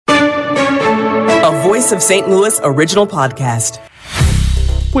Voice of St. Louis original podcast.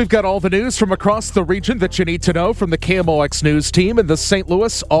 We've got all the news from across the region that you need to know from the KMOX News team and the St.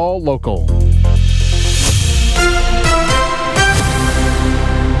 Louis All Local.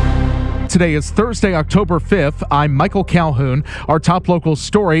 Today is Thursday, October 5th. I'm Michael Calhoun. Our top local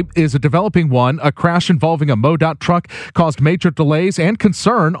story is a developing one. A crash involving a MoDOT truck caused major delays and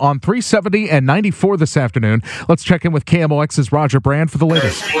concern on 370 and 94 this afternoon. Let's check in with KMOX's Roger Brand for the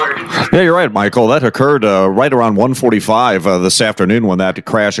latest. Yeah, you're right, Michael. That occurred right around 1:45 this afternoon when that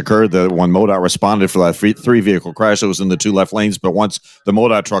crash occurred. When MoDOT responded for that three-vehicle crash, it was in the two left lanes. But once the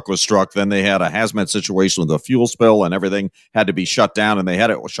MoDOT truck was struck, then they had a hazmat situation with a fuel spill and everything had to be shut down. And they had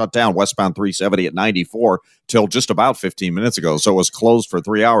it shut down westbound 370 at 94 till just about 15 minutes ago. So it was closed for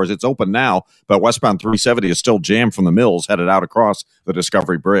 3 hours. It's open now, but westbound 370 is still jammed from the Mills headed out across the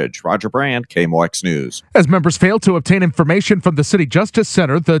Discovery Bridge. Roger Brand, KMOX News. As members failed to obtain information from the City Justice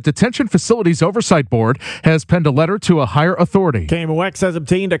Center, the Detention Facilities Oversight Board has penned a letter to a higher authority. KMOX has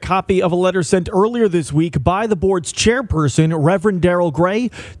obtained a copy of a letter sent earlier this week by the board's chairperson, Reverend Darrell Gray,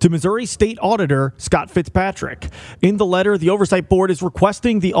 to Missouri State Auditor Scott Fitzpatrick. In the letter, the Oversight Board is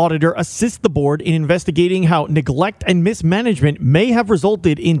requesting the auditor assist the board in investigating how neglect and mismanagement may have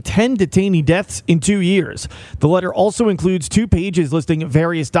resulted in 10 detainee deaths in 2 years. The letter also includes 2 pages listing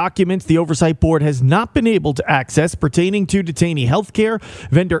various documents the Oversight Board has not been able to access pertaining to detainee health care,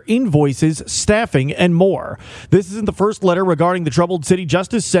 vendor invoices, staffing, and more. This isn't the first letter regarding the troubled City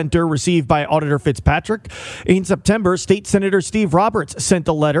Justice Center received by Auditor Fitzpatrick. In September, State Senator Steve Roberts sent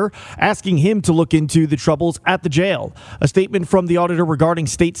a letter asking him to look into the troubles at the jail. A statement from the auditor regarding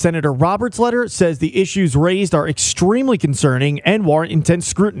State Senator Roberts' letter says the issues raised are extremely concerning and warrant intense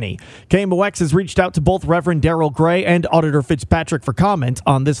scrutiny. KMOX has reached out to both Reverend Darrell Gray and Auditor Fitzpatrick for comment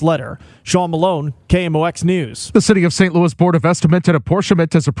on this letter. Sean Malone, KMOX News. The City of St. Louis Board of Estimate and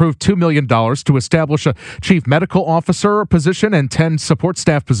Apportionment has approved $2 million to establish a chief medical officer position and 10 support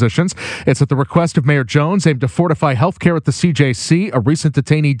staff positions. It's at the request of Mayor Jones, aimed to fortify health care at the CJC. A recent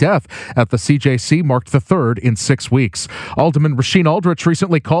detainee death at the CJC marked the third in 6 weeks. Alderman Rasheen Aldrich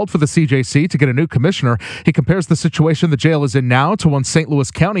recently called for the CJC to get a new commissioner. He compares the situation the jail is in now to one St.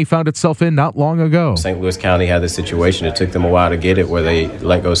 Louis County found itself in not long ago. St. Louis County had this situation. It took them a while to get it, where they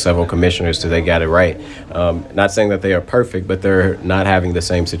let go several commissioners till they got it right. Not saying that they are perfect, but they're not having the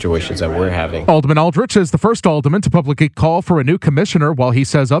same situations that we're having. Alderman Aldrich is the first alderman to publicly call for a new commissioner, while he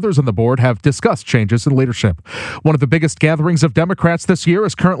says others on the board have discussed changes in leadership. One of the biggest gatherings of Democrats this year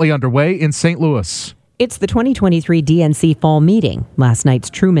is currently underway in St. Louis. It's the 2023 DNC Fall Meeting. Last night's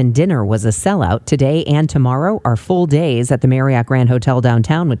Truman Dinner was a sellout. Today and tomorrow are full days at the Marriott Grand Hotel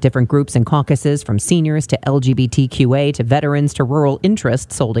downtown with different groups and caucuses from seniors to LGBTQA to veterans to rural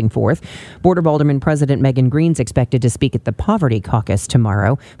interests holding forth. Board of Aldermen President Megan Green's expected to speak at the Poverty Caucus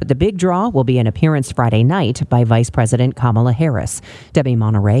tomorrow, but the big draw will be an appearance Friday night by Vice President Kamala Harris. Debbie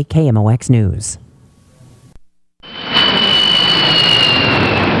Monterey, KMOX News.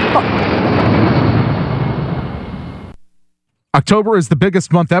 October is the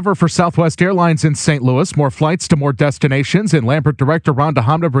biggest month ever for Southwest Airlines in St. Louis. More flights to more destinations. And Lambert director Rhonda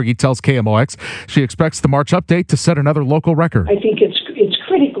Homnebrigi tells KMOX she expects the March update to set another local record. I think it's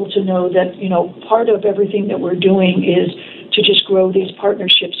critical to know that, part of everything that we're doing is to just grow these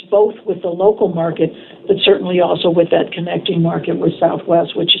partnerships, both with the local market, but certainly also with that connecting market with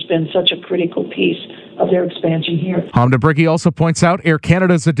Southwest, which has been such a critical piece of their expansion here. Homnebrigi also points out Air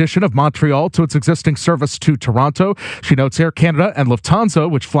Canada's addition of Montreal to its existing service to Toronto. She notes Air Canada and Lufthansa,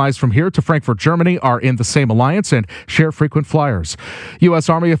 which flies from here to Frankfurt, Germany, are in the same alliance and share frequent flyers. U.S.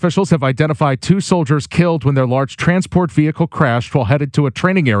 Army officials have identified 2 soldiers killed when their large transport vehicle crashed while headed to a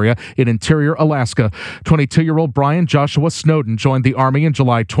training area in interior Alaska. 22-year-old Brian Joshua Snowden joined the Army in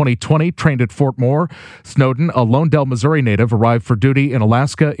July 2020, trained at Fort Moore. Snowden, a Londell, Missouri native, arrived for duty in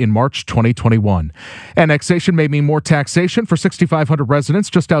Alaska in March 2021. Annexation may mean more taxation for 6,500 residents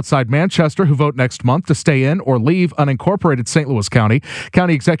just outside Manchester who vote next month to stay in or leave unincorporated St. Louis County.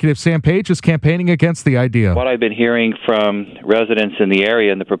 County Executive Sam Page is campaigning against the idea. What I've been hearing from residents in the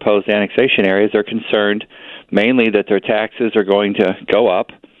area, in the proposed annexation areas, are concerned mainly that their taxes are going to go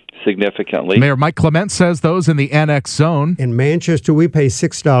up significantly. Mayor Mike Clement says those in the annex zone. In Manchester, we pay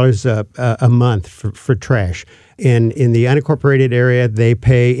 $6 a month for trash. In the unincorporated area, they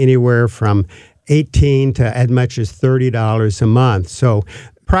pay anywhere from $18 to as much as $30 a month. So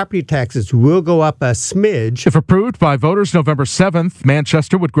property taxes will go up a smidge. If approved by voters November 7th,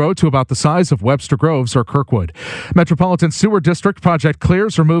 Manchester would grow to about the size of Webster Groves or Kirkwood. Metropolitan Sewer District Project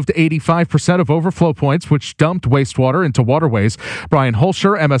Clears removed 85% of overflow points, which dumped wastewater into waterways. Brian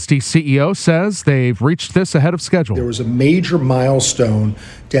Holscher, MSD CEO, says they've reached this ahead of schedule. There was a major milestone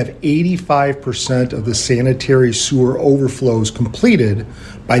to have 85% of the sanitary sewer overflows completed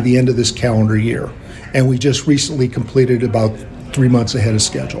by the end of this calendar year. And we just recently completed about 3 months ahead of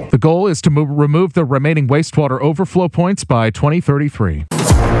schedule. The goal is to remove the remaining wastewater overflow points by 2033.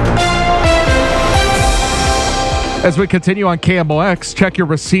 As we continue on KMOX, check your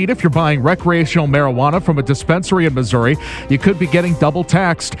receipt if you're buying recreational marijuana from a dispensary in Missouri. You could be getting double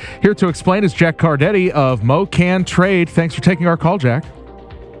taxed. Here to explain is Jack Cardetti of MoCannTrade. Thanks for taking our call, Jack.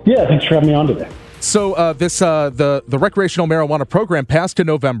 Yeah, thanks for having me on today. So the recreational marijuana program passed in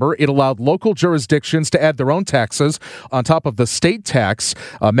November. It allowed local jurisdictions to add their own taxes on top of the state tax.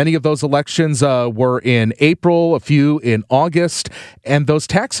 Many of those elections were in April, a few in August, and those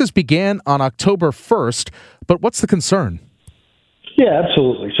taxes began on October 1st. But what's the concern? Yeah,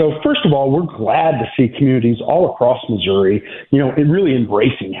 absolutely. So first of all, we're glad to see communities all across Missouri, really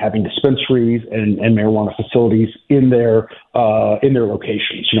embracing having dispensaries and marijuana facilities in their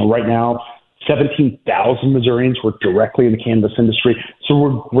locations. Right now, 17,000 Missourians work directly in the cannabis industry, so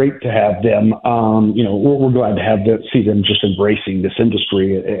we're great to have them. We're glad to see them just embracing this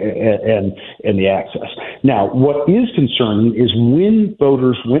industry and the access. Now, what is concerning is when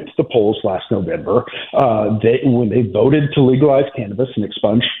voters went to the polls last November, when they voted to legalize cannabis and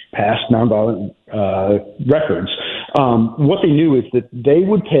expunge past nonviolent records, what they knew is that they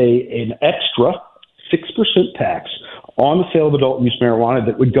would pay an extra 6% tax on the sale of adult use marijuana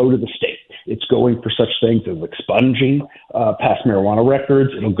that would go to the state. It's going for such things as expunging past marijuana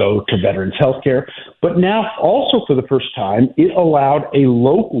records. It'll go to veterans health care. But now, also for the first time, it allowed a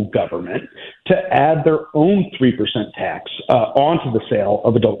local government to add their own 3% tax onto the sale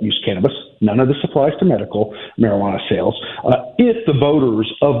of adult use cannabis. None of this applies to medical marijuana sales. If the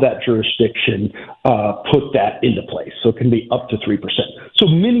voters of that jurisdiction put that into place, so it can be up to 3%. So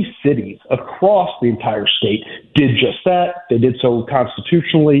many cities across the entire state did just that. They did so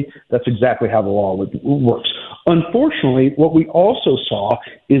constitutionally. That's exactly how the law works. Unfortunately, what we also saw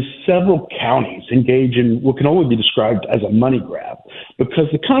is several counties engage in what can only be described as a money grab, because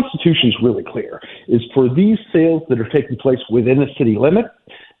the Constitution is really clear, is for these sales that are taking place within a city limit,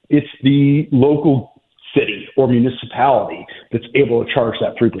 it's the local city or municipality that's able to charge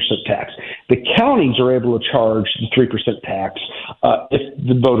that 3% tax. The counties are able to charge the 3% tax if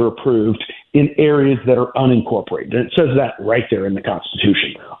the voter approved in areas that are unincorporated. And it says that right there in the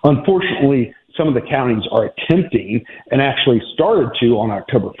Constitution. Unfortunately, some of the counties are attempting and actually started to on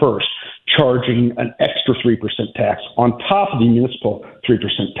October 1st, charging an extra 3% tax on top of the municipal 3%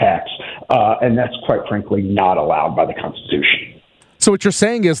 tax. And that's quite frankly not allowed by the Constitution. So what you're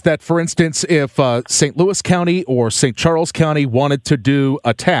saying is that, for instance, if St. Louis County or St. Charles County wanted to do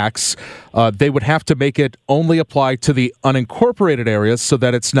a tax, they would have to make it only apply to the unincorporated areas so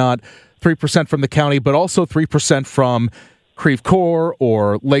that it's not 3% from the county, but also 3% from Creve Coeur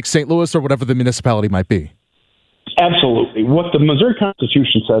or Lake St. Louis or whatever the municipality might be. Absolutely. What the Missouri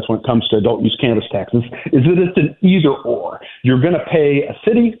Constitution says when it comes to adult use cannabis taxes is that it's an either or. You're going to pay a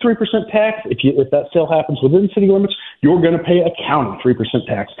city 3% tax. If that sale happens within city limits, you're going to pay a county 3%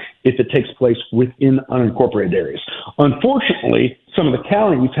 tax if it takes place within unincorporated areas. Unfortunately, some of the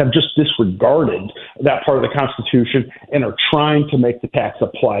counties have just disregarded that part of the Constitution and are trying to make the tax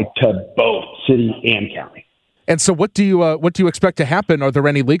apply to both city and county. And so what do you expect to happen? Are there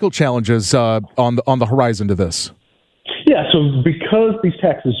any legal challenges on the horizon to this? Yeah, so because these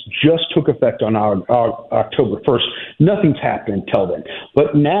taxes just took effect on October 1st, nothing's happened until then.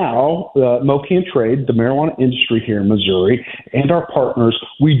 But now, MoCannTrade, the marijuana industry here in Missouri, and our partners,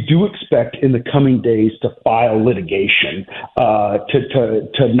 we do expect in the coming days to file litigation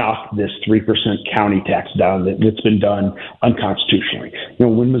to knock this 3% county tax down that's been done unconstitutionally.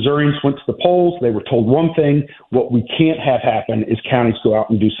 When Missourians went to the polls, they were told one thing. What we can't have happen is counties go out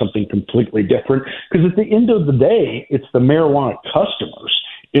and do something completely different, because at the end of the day, it's the marijuana customers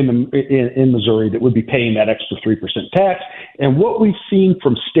in Missouri that would be paying that extra 3% tax. And what we've seen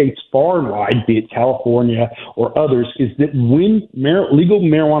from states far and wide, be it California or others, is that when legal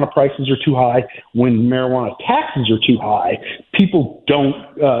marijuana prices are too high, when marijuana taxes are too high, people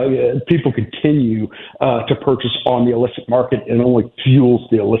continue to purchase on the illicit market, and it only fuels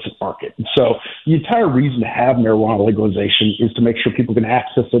the illicit market. And so the entire reason to have marijuana legalization is to make sure people can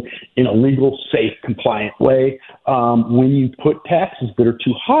access it in a legal, safe, compliant way. When you put taxes that are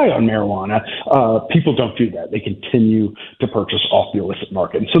too high on marijuana, people don't do that. They continue to purchase off the illicit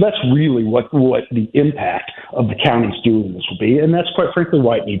market. And so that's really what the impact of the counties doing this will be. And that's quite frankly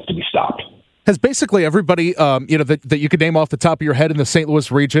why it needs to be stopped. Has basically everybody, that you could name off the top of your head in the St.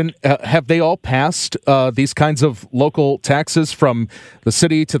 Louis region, have they all passed these kinds of local taxes from the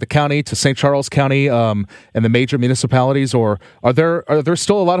city to the county to St. Charles County and the major municipalities, or are there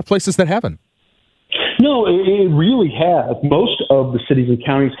still a lot of places that haven't? No, it really has. Most of the cities and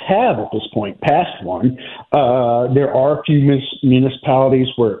counties have at this point passed one. There are a few municipalities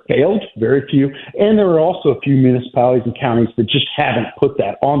where it failed, very few, and there are also a few municipalities and counties that just haven't put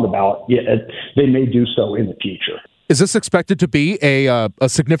that on the ballot yet. They may do so in the future. Is this expected to be a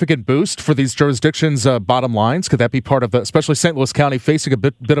significant boost for these jurisdictions' bottom lines? Could that be part of especially St. Louis County facing a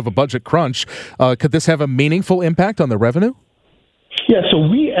bit of a budget crunch? Could this have a meaningful impact on the revenue? Yeah, so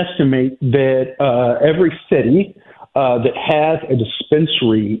we estimate that every city that has a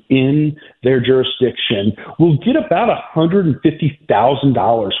dispensary in their jurisdiction will get about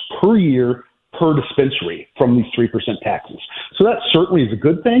 $150,000 per year per dispensary from these 3% taxes. So that certainly is a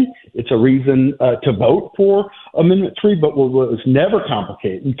good thing. It's a reason to vote for Amendment 3, but what was never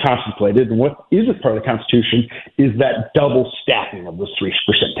contemplated and what isn't part of the Constitution is that double stacking of those 3%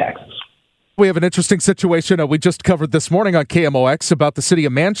 taxes. We have an interesting situation we just covered this morning on KMOX about the city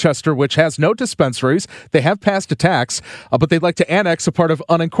of Manchester, which has no dispensaries. They have passed a tax, but they'd like to annex a part of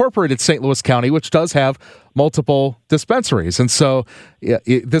unincorporated St. Louis County, which does have multiple dispensaries. And so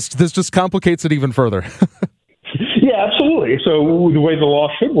this just complicates it even further. Yeah, absolutely. So the way the law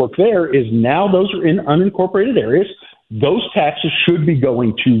should work there is now those are in unincorporated areas. Those taxes should be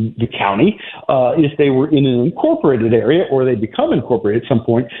going to the county. If they were in an incorporated area or they become incorporated at some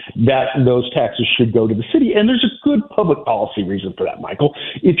point, those taxes should go to the city. And there's a good public policy reason for that, Michael.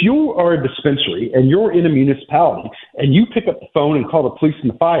 If you are a dispensary and you're in a municipality and you pick up the phone and call the police and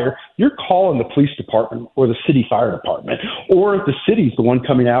the fire, you're calling the police department or the city fire department, or if the city's the one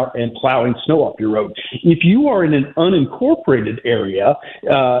coming out and plowing snow off your road. If you are in an unincorporated area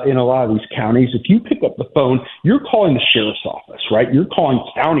in a lot of these counties, if you pick up the phone, you're calling the sheriff's office, right? You're calling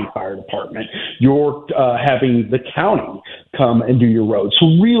county fire department. You're having the county come and do your road. So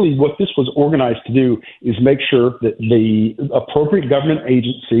really what this was organized to do is make sure that the appropriate government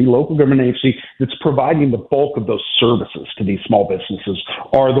agency, local government agency that's providing the bulk of those services to these small businesses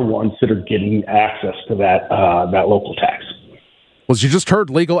are the ones that are getting access to that local tax. Well, as you just heard,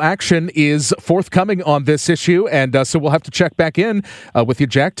 legal action is forthcoming on this issue, and so we'll have to check back in with you,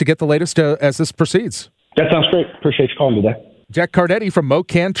 Jack, to get the latest as this proceeds. That sounds great. Appreciate you calling today. Jack Cardetti from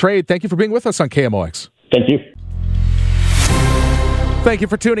MoCannTrade. Thank you for being with us on KMOX. Thank you. Thank you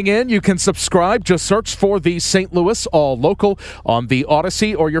for tuning in. You can subscribe. Just search for the St. Louis All Local on the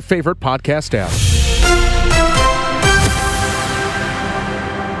Odyssey or your favorite podcast app.